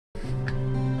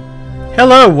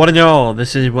Hello, one and all,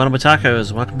 this is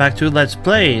WellArmedWithTacos. Welcome back to Let's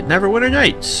Play Neverwinter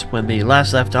Nights. When we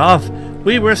last left off,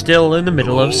 we were still in the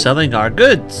middle of selling our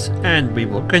goods, and we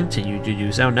will continue to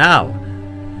do so now.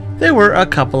 There were a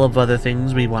couple of other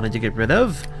things we wanted to get rid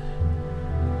of.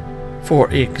 For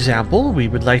example, we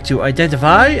would like to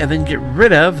identify and then get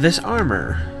rid of this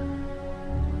armor.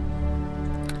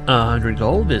 100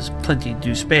 gold is plenty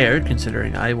to spare,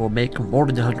 considering I will make more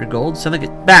than 100 gold selling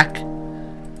it back.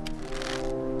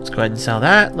 Let's go ahead and sell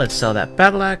that. Let's sell that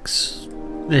battle axe.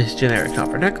 This generic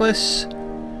copper necklace.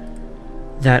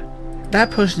 That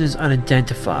potion is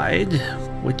unidentified,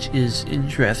 which is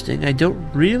interesting. I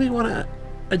don't really want to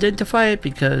identify it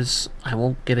because I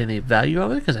won't get any value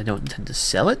of it because I don't intend to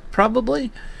sell it,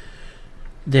 probably.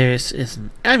 This is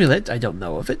an amulet. I don't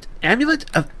know of it. Amulet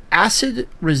of acid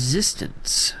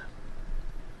resistance.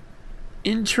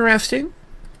 Interesting.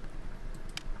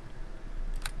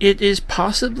 It is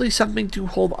possibly something to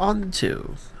hold on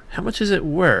to. How much is it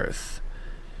worth?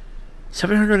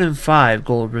 705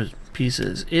 gold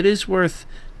pieces. It is worth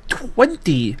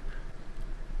 20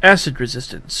 acid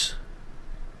resistance.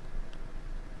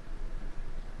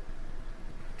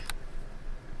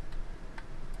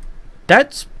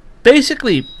 That's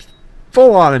basically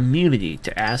full-on immunity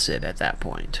to acid at that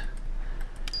point.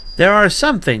 There are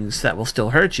some things that will still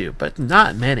hurt you, but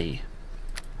not many.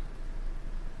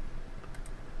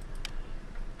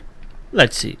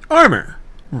 Let's see. Armor.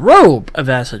 Robe of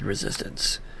acid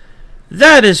resistance.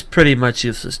 That is pretty much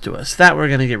useless to us. That we're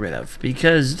going to get rid of.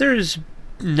 Because there's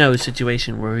no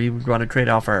situation where we would want to trade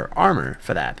off our armor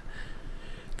for that.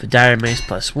 The dire mace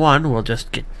 +1 we'll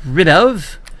just get rid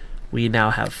of. We now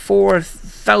have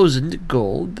 4,000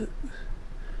 gold.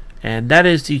 And that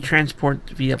is the transport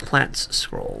via plants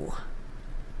scroll.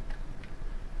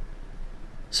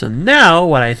 So now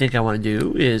what I think I want to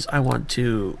do is I want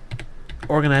to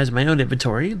organize my own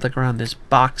inventory, look around this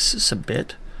box a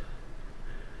bit.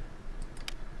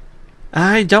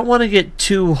 I don't want to get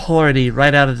too hoardy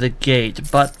right out of the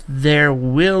gate, but there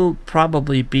will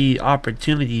probably be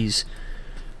opportunities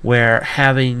where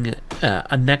having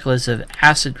a necklace of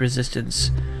acid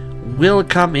resistance will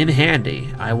come in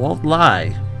handy. I won't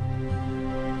lie.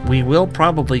 We will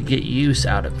probably get use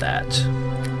out of that.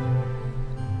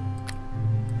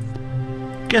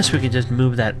 Guess we can just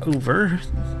move that over.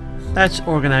 That's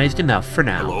organized enough for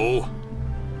now. Hello?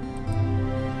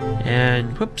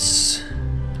 And whoops.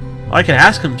 Well, I could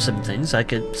ask him some things. I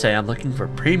could say I'm looking for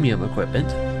premium equipment.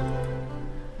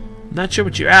 Not sure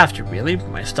what you're after, really.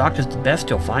 My stock is the best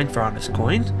you'll find for honest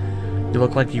coin. You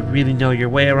look like you really know your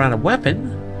way around a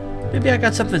weapon. Maybe I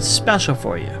got something special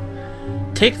for you.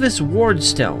 Take this ward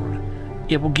stone.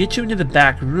 It will get you into the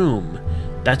back room.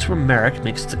 That's where Merrick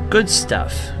makes the good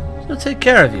stuff. He'll take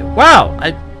care of you. Wow!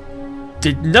 I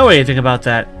didn't know anything about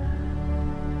that.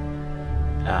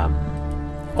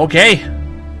 Okay.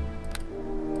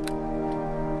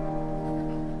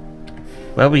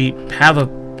 Well, we have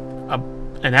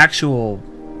an actual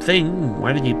thing.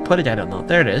 Where did you put it? I don't know.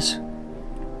 There it is.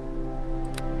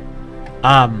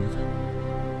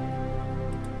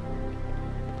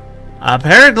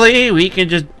 Apparently, we can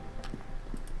just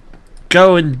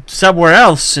go in somewhere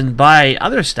else and buy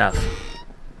other stuff.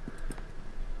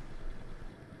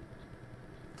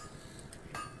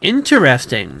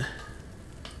 Interesting.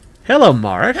 Hello,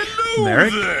 Mark. Hello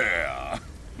Merrick. there.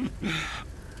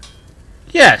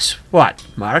 Yes, what?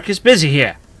 Mark is busy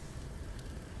here.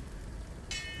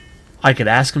 I could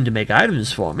ask him to make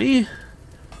items for me.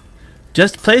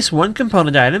 Just place one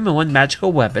component item and one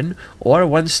magical weapon, or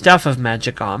one stuff of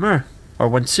magic armor, or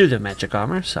one suit of magic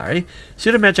armor, sorry.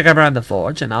 Suit of magic armor on the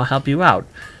forge, and I'll help you out.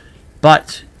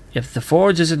 But, if the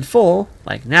forge isn't full,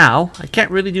 like now, I can't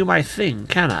really do my thing,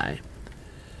 can I?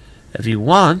 If you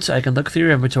want, I can look through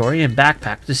your inventory and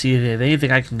backpack to see if there's anything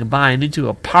I can combine into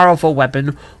a powerful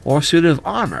weapon or suit of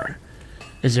armor.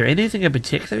 Is there anything in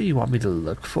particular you want me to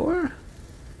look for?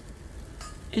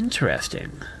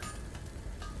 Interesting.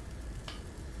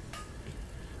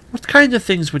 What kind of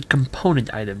things would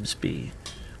component items be?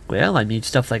 Well, I need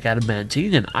stuff like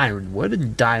adamantine and ironwood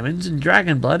and diamonds and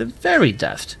dragon blood and fairy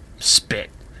dust. Spit.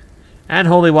 And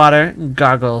holy water and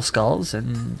gargoyle skulls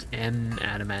and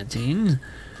adamantine.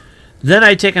 Then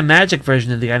I take a magic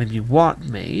version of the item you want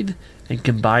made and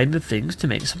combine the things to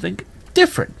make something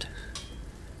different.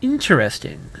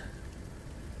 Interesting.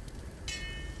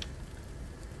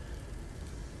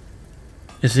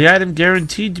 Is the item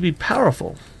guaranteed to be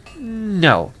powerful?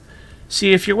 No.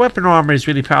 See, if your weapon or armor is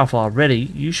really powerful already,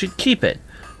 you should keep it.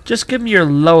 Just give me your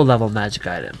low-level magic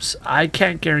items. I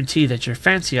can't guarantee that your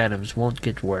fancy items won't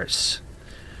get worse.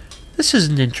 This is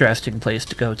an interesting place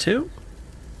to go to.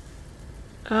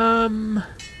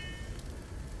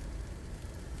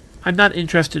 I'm not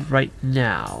interested right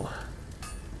now.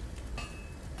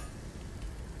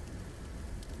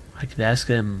 I could ask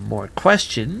them more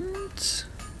questions.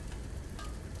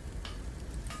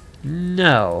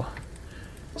 No.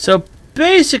 So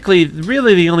basically,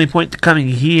 really the only point to coming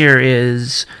here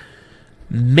is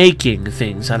making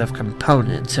things out of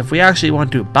components. If we actually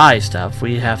want to buy stuff,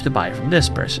 we have to buy from this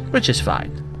person, which is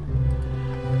fine.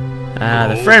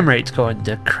 The frame rate's going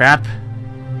to crap.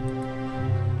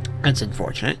 That's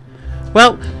unfortunate.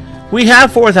 Well, we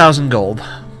have 4,000 gold,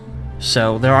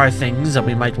 so there are things that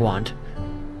we might want.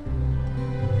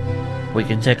 We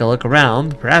can take a look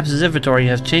around. Perhaps his inventory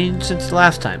has changed since the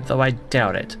last time, though I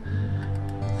doubt it.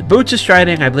 The boots of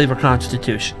striding, I believe, are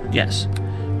Constitution. Yes.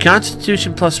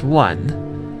 Constitution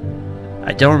 +1.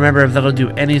 I don't remember if that'll do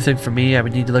anything for me. I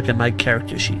would need to look at my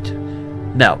character sheet.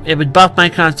 No, it would buff my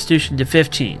Constitution to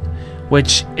 15,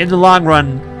 which in the long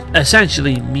run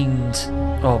essentially means...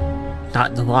 well,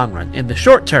 not in the long run. In the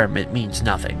short term, it means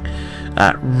nothing.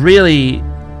 Really,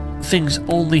 things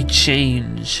only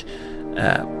change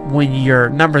when your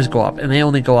numbers go up, and they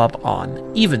only go up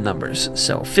on even numbers,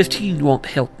 so 15 won't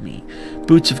help me.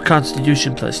 Boots of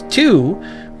Constitution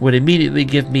 +2 would immediately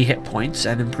give me hit points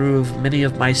and improve many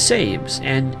of my saves,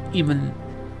 and even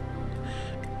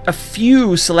a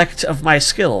few select of my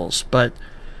skills, but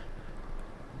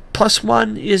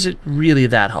 +1 isn't really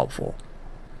that helpful.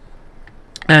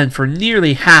 And for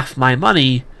nearly half my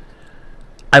money,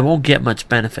 I won't get much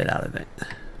benefit out of it.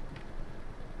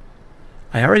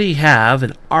 I already have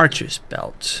an archer's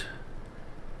belt,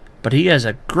 but he has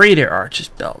a greater archer's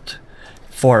belt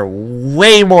for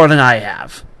way more than I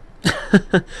have.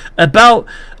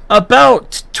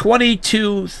 about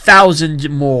 22,000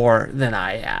 more than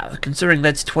I have, considering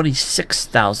that's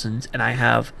 26,000 and I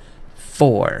have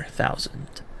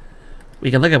 4,000.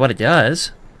 We can look at what it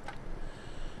does.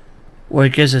 Well,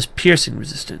 it gives us piercing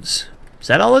resistance. Is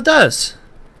that all it does?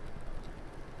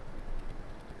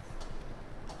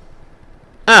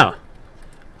 Oh.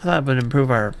 I thought it would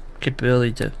improve our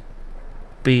capability to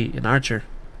be an archer.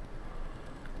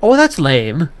 Oh, that's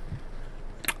lame.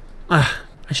 I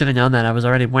should have known that. I was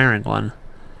already wearing one.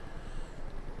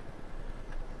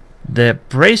 The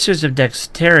bracers of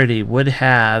dexterity would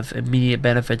have immediate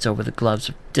benefits over the gloves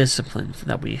of discipline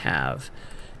that we have.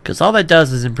 Because all that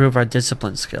does is improve our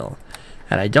discipline skill.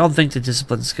 And I don't think the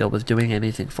discipline skill was doing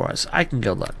anything for us. I can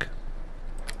go look.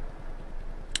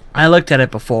 I looked at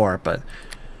it before, but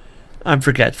I'm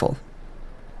forgetful.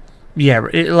 Yeah,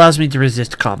 it allows me to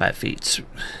resist combat feats.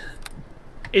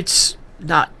 It's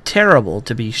not terrible,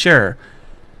 to be sure.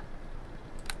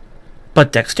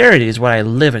 But dexterity is what I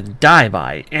live and die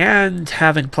by. And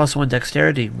having +1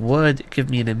 dexterity would give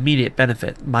me an immediate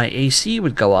benefit. My AC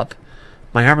would go up.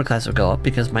 My armor class would go up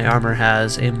because my armor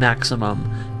has a maximum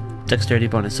dexterity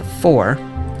bonus of 4,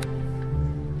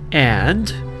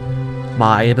 and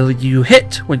my ability to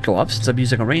hit would go up since I'm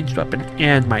using a ranged weapon,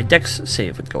 and my dex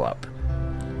save would go up.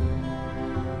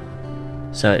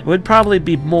 So it would probably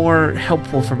be more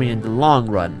helpful for me in the long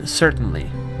run, certainly.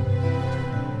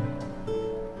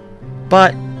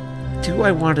 But do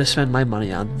I want to spend my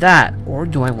money on that, or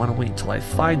do I want to wait until I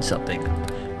find something?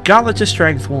 Gauntlets of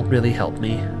Strength won't really help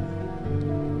me.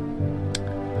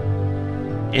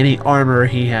 Any armor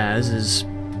he has is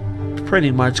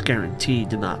pretty much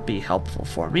guaranteed to not be helpful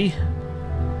for me.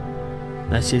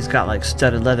 Unless he's got like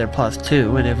studded leather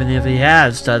 +2, and even if he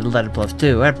has studded leather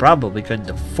 +2, I probably couldn't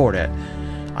afford it.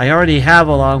 I already have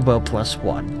a longbow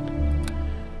 +1.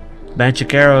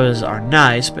 Magic arrows are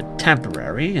nice, but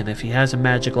temporary, and if he has a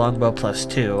magic longbow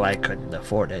 +2, I couldn't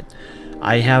afford it.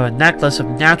 I have a necklace of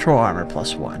natural armor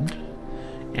 +1,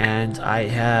 and I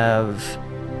have...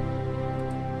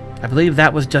 I believe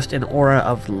that was just an aura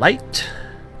of light.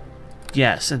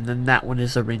 Yes, and then that one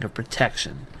is a ring of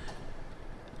protection.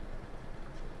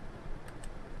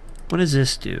 What does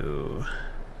this do?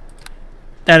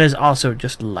 That is also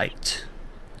just light.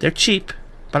 They're cheap,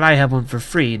 but I have one for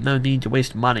free. No need to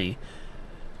waste money.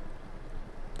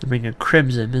 The ring of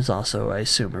crimson is also, I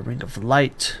assume, a ring of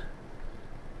light.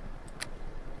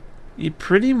 You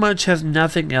pretty much have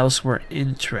nothing else we're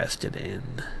interested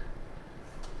in.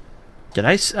 Did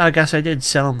I guess I did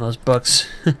sell him those books.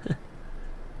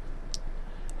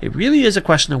 It really is a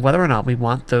question of whether or not we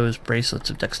want those bracelets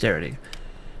of dexterity.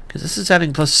 Because this is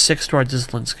adding +6 to our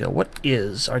discipline skill. What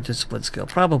is our discipline skill?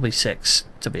 Probably 6,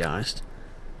 to be honest.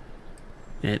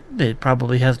 It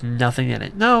probably has nothing in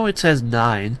it. No, it says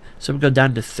 9, so we go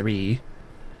down to 3.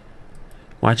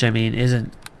 Which, I mean,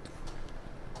 isn't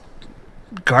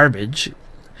garbage.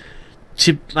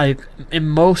 Like, in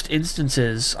most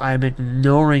instances, I'm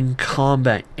ignoring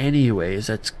combat anyways.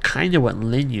 That's kind of what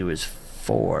Linyu is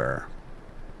for.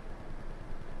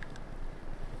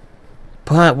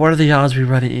 But what are the odds we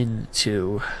run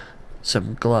into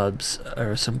some gloves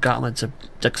or some gauntlets of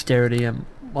dexterity on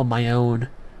my own?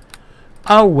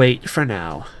 I'll wait for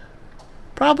now.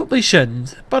 Probably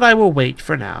shouldn't, but I will wait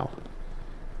for now.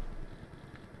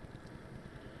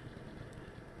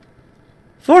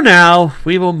 For now,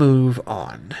 we will move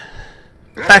on.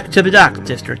 Back to the dock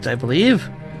district, I believe.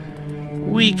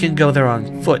 We can go there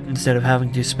on foot instead of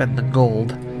having to spend the gold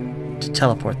to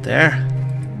teleport there.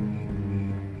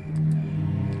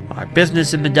 Our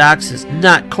business in the docks is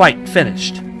not quite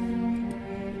finished.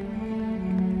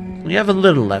 We have a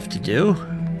little left to do.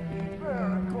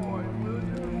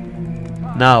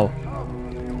 No.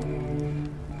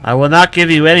 I will not give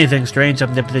you anything, strange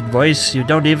omnipotent voice. You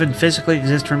don't even physically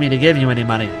exist for me to give you any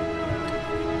money.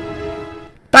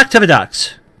 Back to the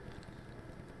docks.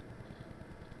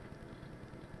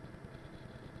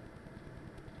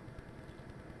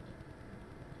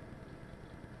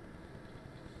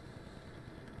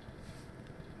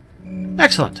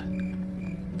 Excellent.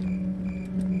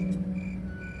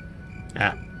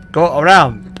 Go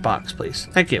around the box, please.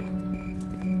 Thank you.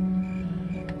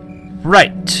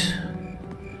 Right.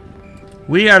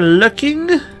 We are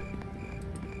looking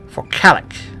for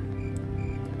Calic.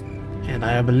 And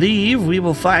I believe we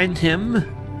will find him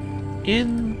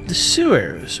in the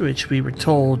sewers, which we were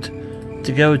told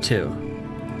to go to.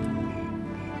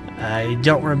 I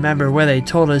don't remember where they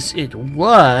told us it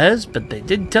was, but they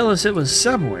did tell us it was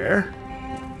somewhere.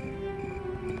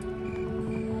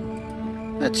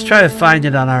 Let's try to find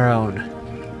it on our own.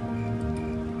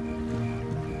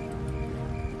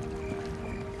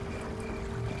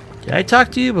 Did I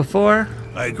talk to you before?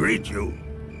 I greet you.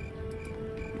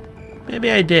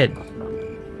 Maybe I did.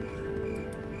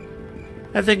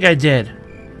 I think I did.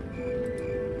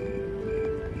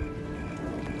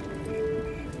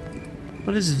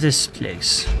 What is this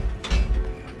place?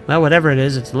 Well, whatever it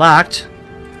is, it's locked.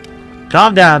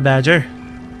 Calm down, Badger.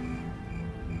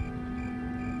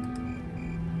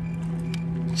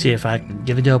 See if I can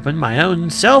give it open my own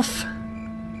self.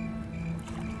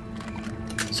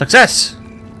 Success!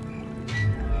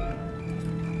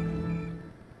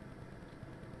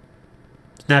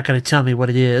 It's not going to tell me what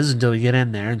it is until we get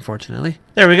in there, unfortunately.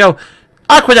 There we go.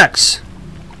 Aqueducts!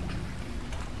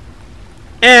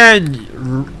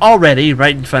 And already,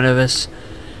 right in front of us,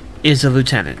 is a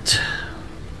lieutenant.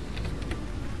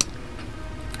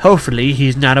 Hopefully,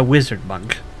 he's not a wizard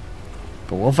monk.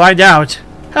 But we'll find out.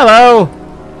 Hello!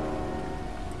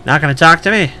 Not gonna talk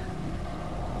to me?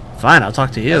 Fine, I'll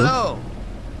talk to you. Hello.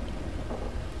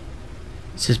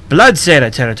 This is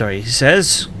Bloodsailor territory, he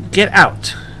says. Get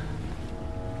out.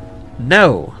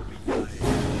 No.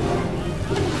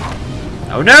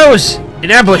 Oh noes!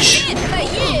 An ambush! I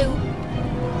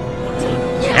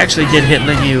actually did hit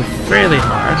Linyu fairly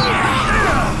hard.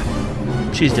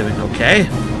 She's doing okay.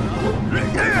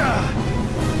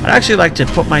 I'd actually like to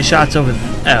put my shots over...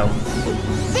 Oh.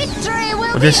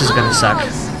 Well, this is gonna suck.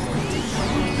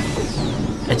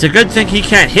 It's a good thing he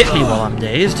can't hit me while I'm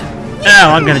dazed. Oh,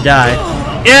 I'm gonna die.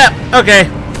 Yeah, okay.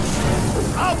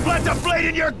 I'll plant the blade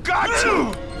in your gut!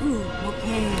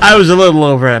 I was a little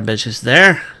overambitious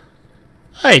there.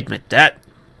 I admit that.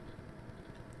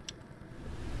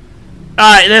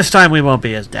 Alright, this time we won't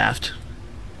be as daft.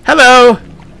 Hello!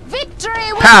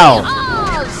 Victory will Pow! be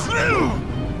ours!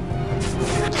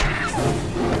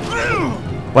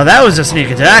 Well, that was a sneak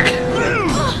attack.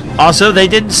 Also, they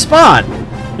didn't spawn,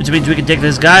 which means we can take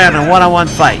this guy on a one-on-one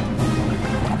fight.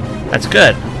 That's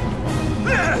good.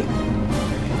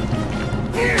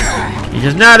 He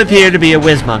does not appear to be a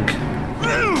whiz monk.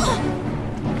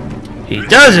 He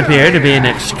does appear to be an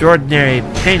extraordinary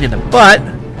pain in the butt,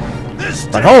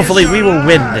 but hopefully we will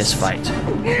win this fight.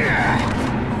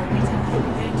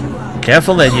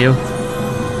 Careful, Linyu.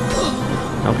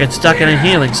 Don't get stuck in a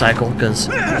healing cycle, because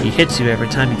he hits you every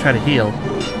time you try to heal.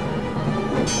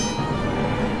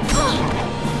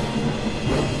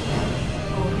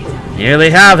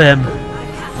 Nearly have him.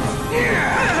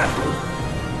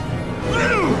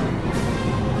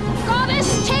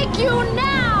 Goddess, take you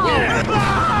now!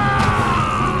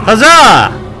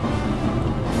 Huzzah!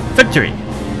 Victory!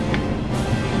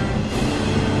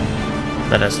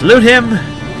 Let us loot him.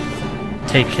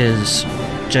 Take his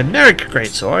generic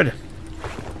greatsword.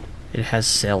 It has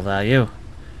sale value.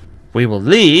 We will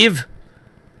leave.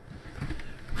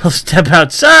 We'll step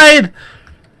outside.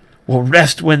 We'll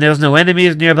rest when there's no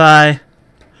enemies nearby.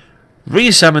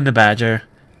 Resummon the badger.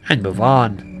 And move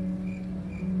on.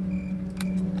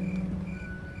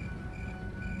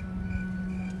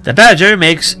 The badger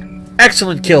makes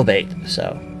excellent kill bait,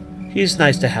 so he's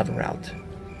nice to have around.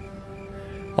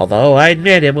 Although I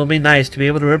admit it will be nice to be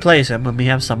able to replace him when we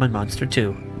have Summon Monster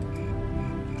 2.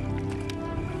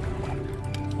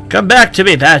 Come back to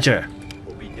me, Badger.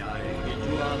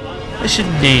 I should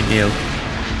name you.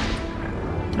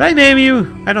 Did I name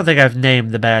you? I don't think I've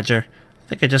named the Badger. I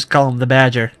think I just call him the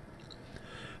Badger.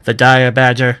 The Dire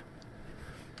Badger.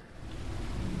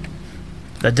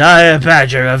 The Dire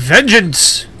Badger of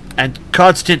vengeance and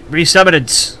constant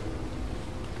resummonance.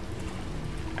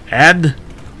 And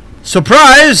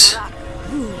surprise!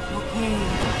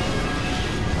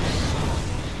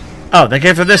 Oh, they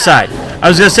came from this side. I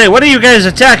was gonna say, what are you guys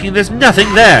attacking? There's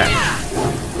nothing there.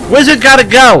 Wizard gotta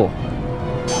go.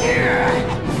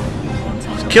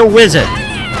 Let's kill Wizard.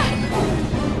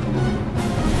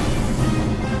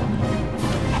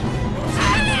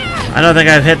 I don't think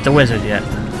I've hit the Wizard yet.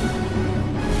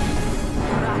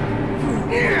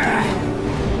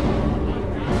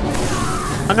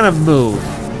 I'm gonna move.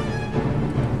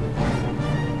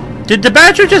 Did the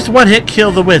Badger just one-hit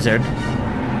kill the Wizard?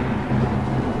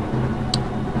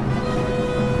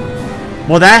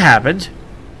 Well, that happened.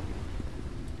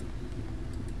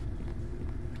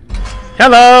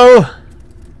 Hello!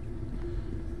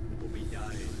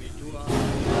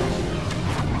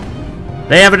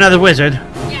 They have another Wizard.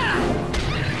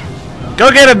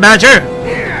 Go get him, Badger!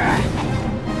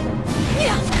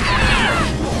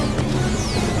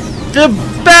 The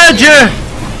Badger!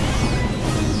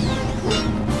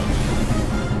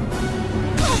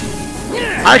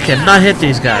 I cannot hit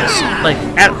these guys, like,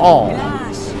 at all.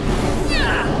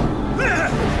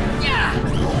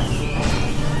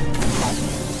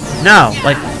 No,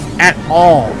 like, at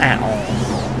all, at all.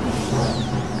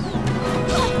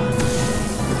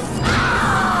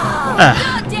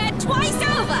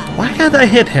 Why can't I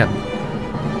hit him?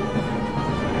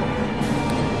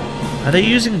 Are they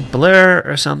using blur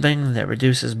or something that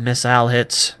reduces missile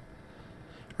hits?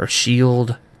 Or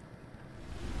shield?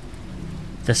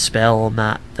 The spell,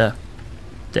 not the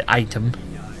item.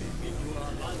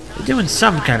 They're doing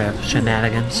some kind of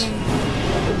shenanigans.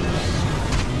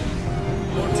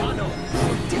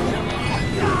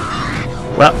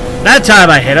 Well, that time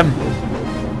I hit him.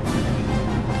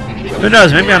 Who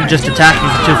knows, maybe I'm just attacking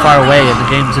from too far away and the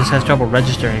game just has trouble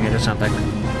registering it or something.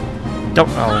 Don't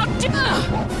know.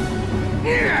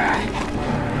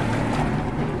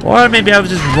 Or maybe I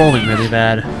was just rolling really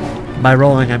bad. By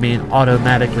rolling, I mean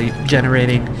automatically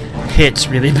generating hits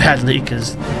really badly,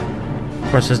 because, of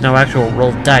course, there's no actual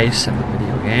rolled dice in the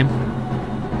video game.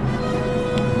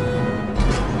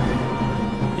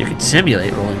 You can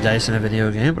simulate rolling dice in a video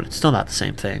game, but it's still not the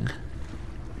same thing.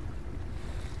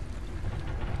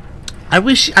 I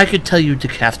wish I could tell you to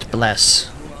cast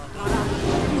Bless.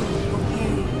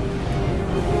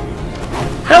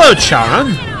 Hello,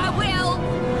 Charon!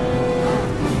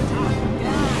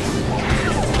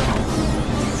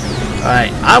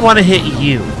 Alright, I want to hit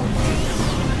you.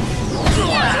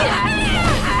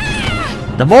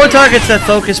 The more targets that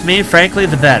focus me, frankly,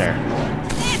 the better.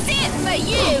 That's it for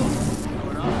you.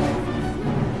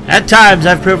 At times,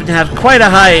 I've proven to have quite a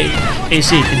high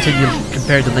AC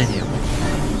compared to Linyu.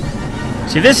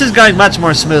 See, this is going much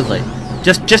more smoothly.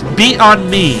 Just beat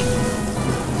on me.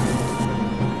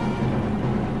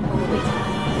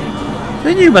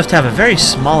 Linyu must have a very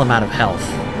small amount of health.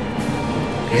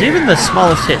 Because even the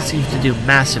smallest hit seems to do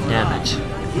massive damage.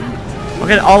 We'll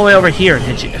get all the way over here and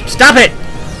hit you. Stop it!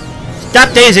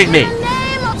 Stop dazing me! In the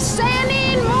name of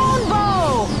Sandy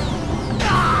Moonbow.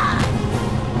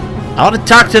 I want to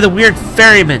talk to the weird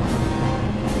ferryman.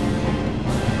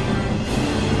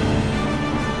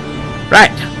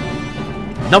 Right.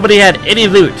 Nobody had any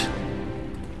loot.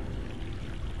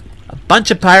 A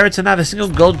bunch of pirates and not a single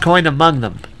gold coin among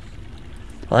them.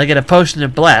 Well, I get a potion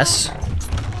of Bless.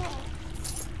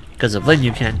 Because if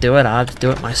Linyu can't do it, I'll have to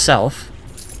do it myself.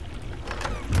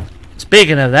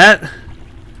 Speaking of that...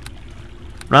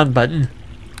 Wrong button.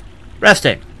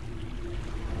 Resting.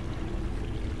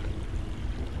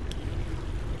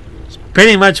 It's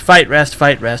pretty much fight, rest,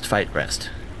 fight, rest, fight,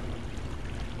 rest.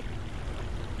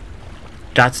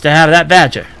 Gots to have that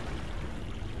Badger.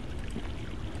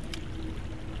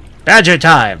 Badger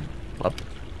time! Whoop.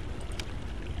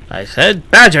 I said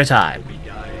Badger time!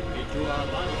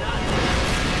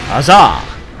 Huzzah!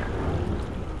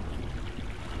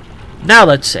 Now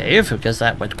let's save, because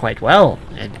that went quite well.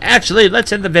 And actually,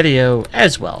 let's end the video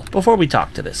as well, before we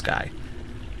talk to this guy.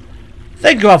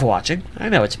 Thank you all for watching. I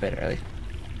know it's a bit early.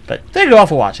 But thank you all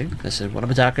for watching. This is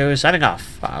WellArmedWithTacos signing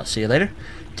off. I'll see you later.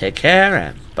 Take care,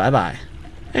 and bye-bye.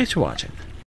 Thanks for watching.